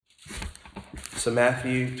So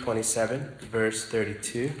Matthew 27, verse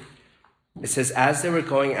 32. It says, as they were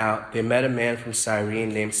going out, they met a man from Cyrene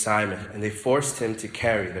named Simon, and they forced him to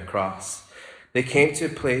carry the cross. They came to a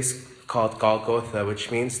place called Golgotha, which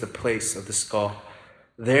means the place of the skull.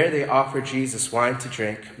 There they offered Jesus wine to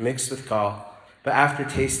drink, mixed with gall, but after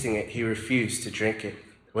tasting it, he refused to drink it.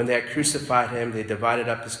 When they had crucified him, they divided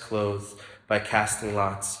up his clothes by casting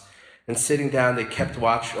lots. And sitting down, they kept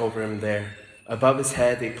watch over him there. Above his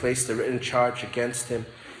head, they placed a written charge against him.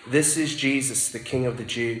 This is Jesus, the King of the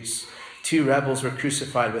Jews. 2 rebels were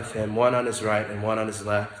crucified with him, one on his right and one on his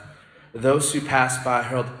left. Those who passed by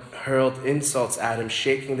hurled insults at him,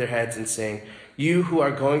 shaking their heads and saying, you who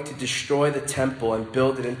are going to destroy the temple and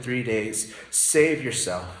build it in 3 days, save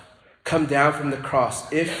yourself. Come down from the cross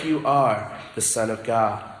if you are the Son of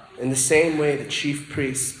God. In the same way, the chief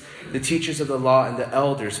priests, the teachers of the law, and the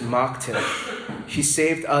elders mocked him. He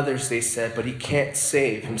saved others, they said, but he can't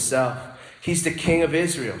save himself. He's the King of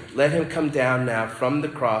Israel. Let him come down now from the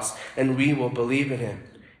cross, and we will believe in him.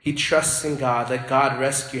 He trusts in God. Let God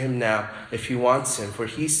rescue him now if he wants him, for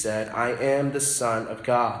he said, I am the Son of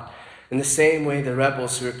God. In the same way, the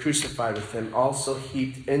rebels who were crucified with him also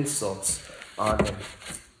heaped insults on him.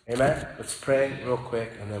 Amen? Let's pray real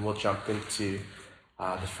quick, and then we'll jump into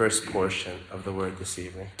the first portion of the word this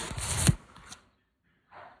evening.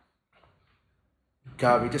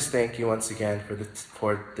 God, we just thank you once again for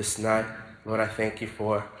this night. Lord, I thank you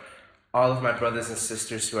for all of my brothers and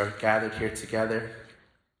sisters who are gathered here together.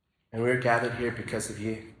 And we're gathered here because of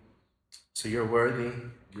you. So you're worthy.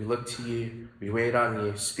 We look to you. We wait on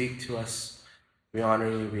you. Speak to us. We honor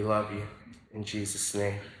you. We love you. In Jesus'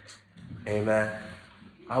 name, amen.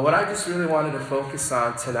 What I just really wanted to focus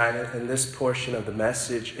on tonight in this portion of the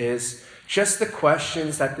message is just the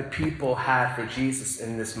questions that the people had for Jesus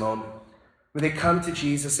in this moment. When they come to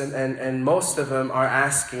Jesus, and most of them are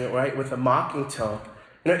asking it, right, with a mocking tone.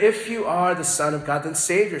 You know, if you are the Son of God, then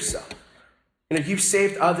save yourself. You know, you've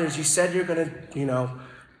saved others. You said you're going to,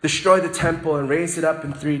 destroy the temple and raise it up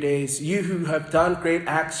in 3 days. You who have done great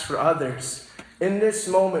acts for others. In this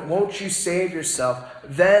moment, won't you save yourself?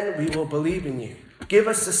 Then we will believe in you. Give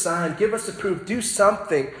us a sign. Give us a proof. Do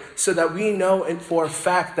something so that we know for a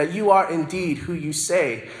fact that you are indeed who you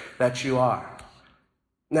say that you are.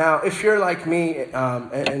 Now, if you're like me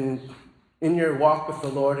and in your walk with the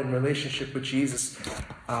Lord and relationship with Jesus,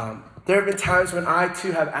 there have been times when I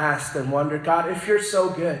too have asked and wondered, God, if you're so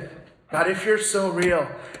good, God, if you're so real,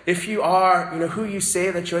 if you are, who you say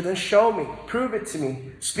that you are, then show me, prove it to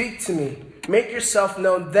me, speak to me, make yourself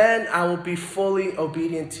known. Then I will be fully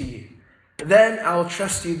obedient to you. Then I will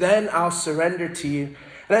trust you. Then I'll surrender to you.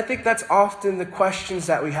 And I think that's often the questions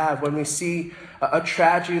that we have when we see a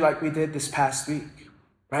tragedy like we did this past week.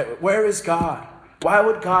 Right? Where is God? Why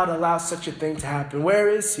would God allow such a thing to happen? Where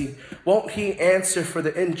is he? Won't he answer for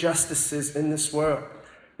the injustices in this world?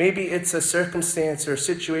 Maybe it's a circumstance or a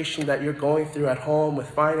situation that you're going through at home with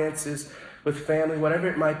finances, with family, whatever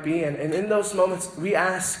it might be. And in those moments, we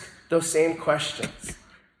ask those same questions.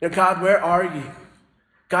 God, where are you?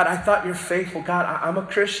 God, I thought you're faithful. God, I'm a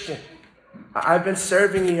Christian. I've been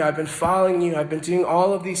serving you. I've been following you. I've been doing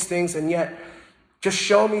all of these things. And yet, just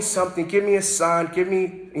show me something. Give me a sign. Give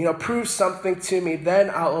me, prove something to me.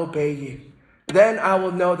 Then I'll obey you. Then I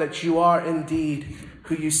will know that you are indeed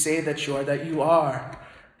who you say that you are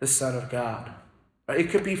the Son of God.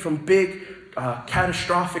 It could be from big,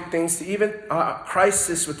 catastrophic things to even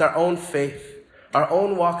crisis with our own faith, our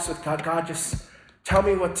own walks with God. God, just tell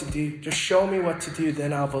me what to do. Just show me what to do.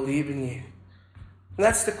 Then I'll believe in you. And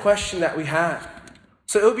that's the question that we have.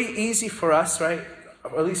 So it'll be easy for us, right?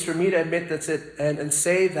 Or at least for me to admit that's it and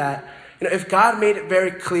say that, if God made it very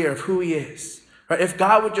clear of who he is, right? If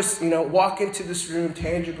God would just, walk into this room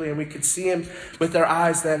tangibly and we could see him with our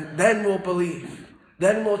eyes, then we'll believe.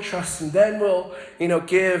 Then we'll trust him. Then we'll,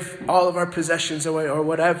 give all of our possessions away or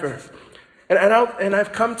whatever. And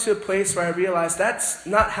I've come to a place where I realize that's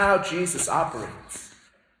not how Jesus operates,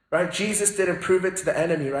 right? Jesus didn't prove it to the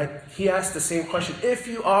enemy, right? He asked the same question, if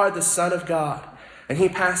you are the Son of God, and he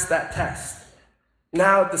passed that test.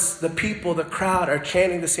 Now the people, the crowd are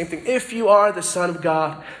chanting the same thing. If you are the Son of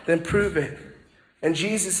God, then prove it. And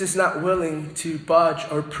Jesus is not willing to budge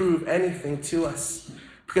or prove anything to us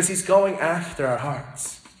because he's going after our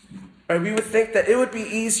hearts. Right? We would think that it would be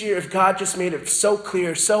easier if God just made it so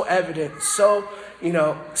clear, so evident, so,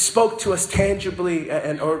 spoke to us tangibly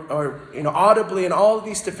or audibly and all of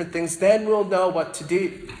these different things. Then we'll know what to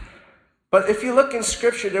do. But if you look in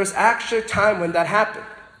Scripture, there was actually a time when that happened.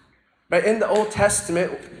 Right? In the Old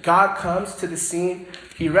Testament, God comes to the scene.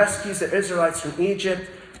 He rescues the Israelites from Egypt.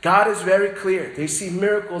 God is very clear. They see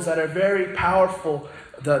miracles that are very powerful.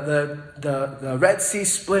 the Red Sea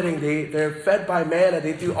splitting. They're fed by manna.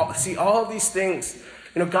 They see all of these things.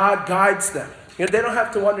 God guides them. They don't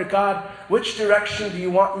have to wonder, God, which direction do you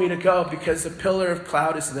want me to go? Because a pillar of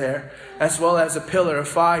cloud is there, as well as a pillar of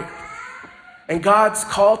fire. And God's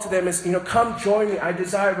call to them is, come join me. I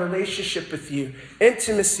desire a relationship with you,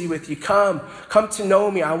 intimacy with you. Come to know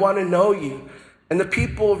me. I want to know you. And the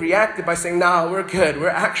people reacted by saying, nah, we're good. We're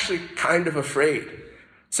actually kind of afraid.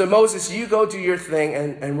 So Moses, you go do your thing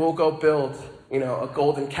and we'll go build, a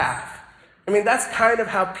golden calf. That's kind of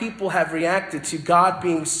how people have reacted to God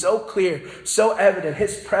being so clear, so evident,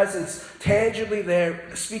 his presence tangibly there,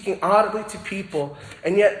 speaking audibly to people,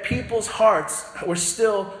 and yet people's hearts were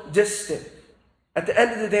still distant. At the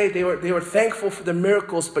end of the day, they were thankful for the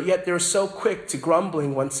miracles, but yet they were so quick to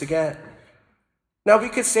grumbling once again. Now we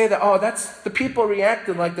could say that, the people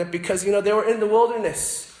reacted like that because, they were in the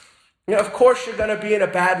wilderness. Of course you're going to be in a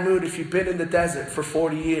bad mood if you've been in the desert for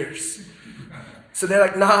 40 years. So they're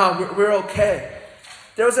like, nah, we're okay.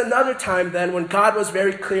 There was another time then when God was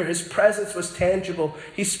very clear. His presence was tangible.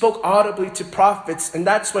 He spoke audibly to prophets, and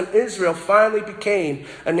that's when Israel finally became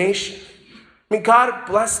a nation. God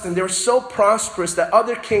blessed them. They were so prosperous that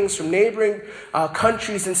other kings from neighboring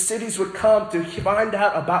countries and cities would come to find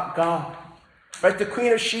out about God. Right? The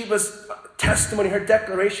Queen of Sheba's testimony, her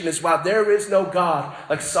declaration is, wow, there is no God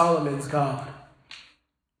like Solomon's God.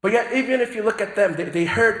 But yet, even if you look at them, they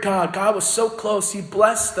heard God. God was so close. He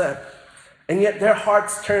blessed them. And yet their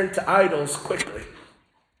hearts turned to idols quickly.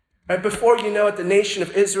 Right? Before you know it, the nation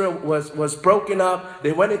of Israel was broken up.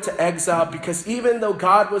 They went into exile because even though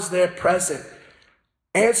God was there present,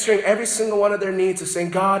 answering every single one of their needs of saying,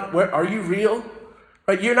 God, are you real?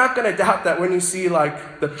 Right? You're not going to doubt that when you see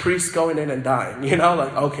the priest going in and dying.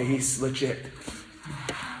 Okay, he's legit.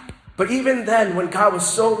 But even then, when God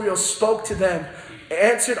was so real, spoke to them,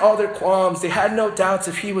 answered all their qualms, they had no doubts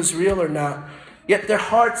if he was real or not. Yet their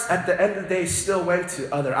hearts at the end of the day still went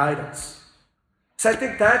to other idols. So I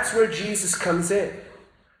think that's where Jesus comes in.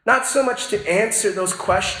 Not so much to answer those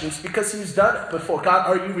questions because he's done it before. God,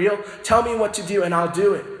 are you real? Tell me what to do and I'll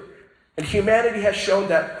do it. And humanity has shown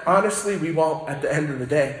that honestly we won't at the end of the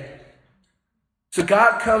day. So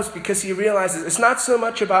God comes because he realizes it's not so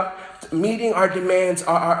much about meeting our demands,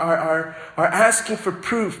 our asking for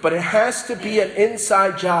proof, but it has to be an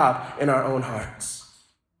inside job in our own hearts.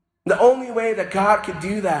 The only way that God could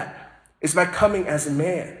do that is by coming as a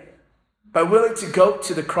man, by willing to go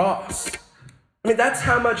to the cross. That's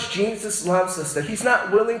how much Jesus loves us, that he's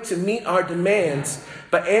not willing to meet our demands,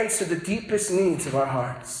 but answer the deepest needs of our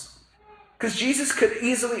hearts. Because Jesus could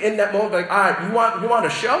easily in that moment be like, all right, you want a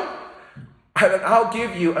show? I'll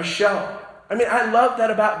give you a show. I love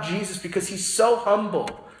that about Jesus because he's so humble.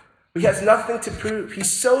 He has nothing to prove.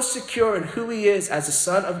 He's so secure in who he is as a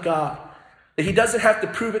son of God that he doesn't have to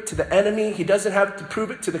prove it to the enemy. He doesn't have to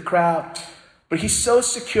prove it to the crowd. But he's so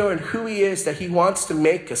secure in who he is that he wants to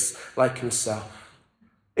make us like himself.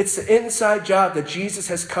 It's the inside job that Jesus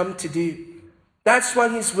has come to do. That's why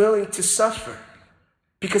he's willing to suffer.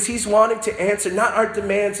 Because he's wanting to answer not our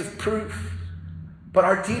demands of proof, but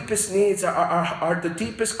our deepest needs are the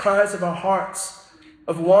deepest cries of our hearts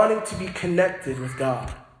of wanting to be connected with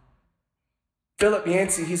God. Philip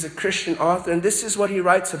Yancey, he's a Christian author, and this is what he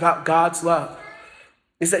writes about God's love,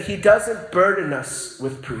 is that he doesn't burden us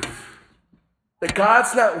with proof. That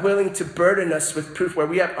God's not willing to burden us with proof where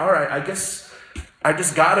we have, all right, I guess I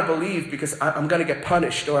just got to believe because I'm going to get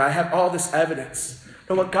punished, or I have all this evidence.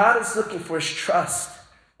 And what God is looking for is trust,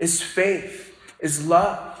 is faith, is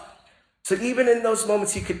love. So even in those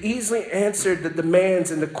moments, he could easily answer the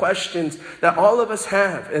demands and the questions that all of us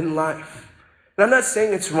have in life. And I'm not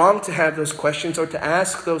saying it's wrong to have those questions or to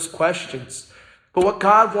ask those questions. But what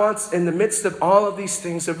God wants in the midst of all of these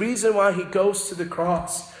things, the reason why he goes to the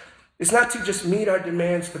cross is not to just meet our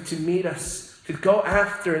demands, but to meet us, to go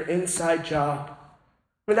after an inside job.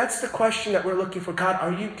 That's the question that we're looking for. God,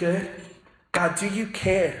 are you good? God, do you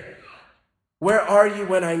care? Where are you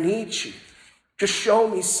when I need you? Just show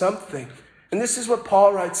me something. And this is what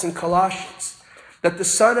Paul writes in Colossians, that the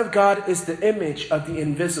Son of God is the image of the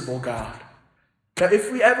invisible God. Now,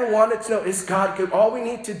 if we ever wanted to know, is God good? All we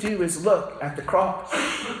need to do is look at the cross.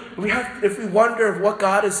 If we wonder of what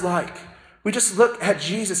God is like, we just look at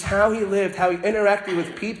Jesus, how he lived, how he interacted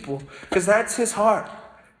with people, because that's his heart.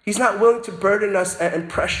 He's not willing to burden us and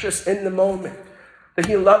pressure us in the moment. That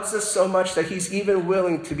he loves us so much that he's even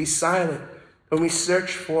willing to be silent when we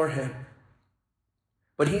search for him.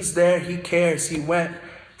 But he's there, he cares, he went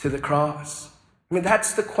to the cross.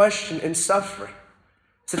 That's the question in suffering.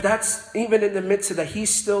 So that's even in the midst of that, he's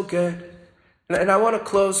still good. And I want to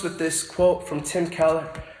close with this quote from Tim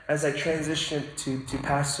Keller. as I transition to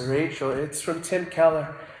Pastor Rachel. It's from Tim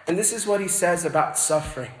Keller. And this is what he says about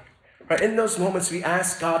suffering. Right? In those moments, we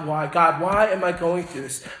ask God, why? God, why am I going through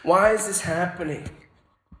this? Why is this happening?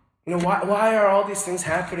 Why are all these things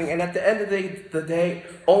happening? And at the end of the day,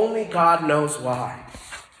 only God knows why.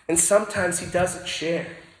 And sometimes he doesn't share.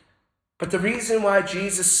 But the reason why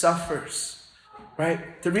Jesus suffers,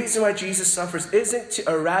 right? The reason why Jesus suffers isn't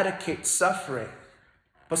to eradicate suffering,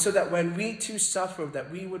 but so that when we too suffer,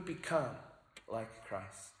 that we would become like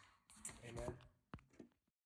Christ.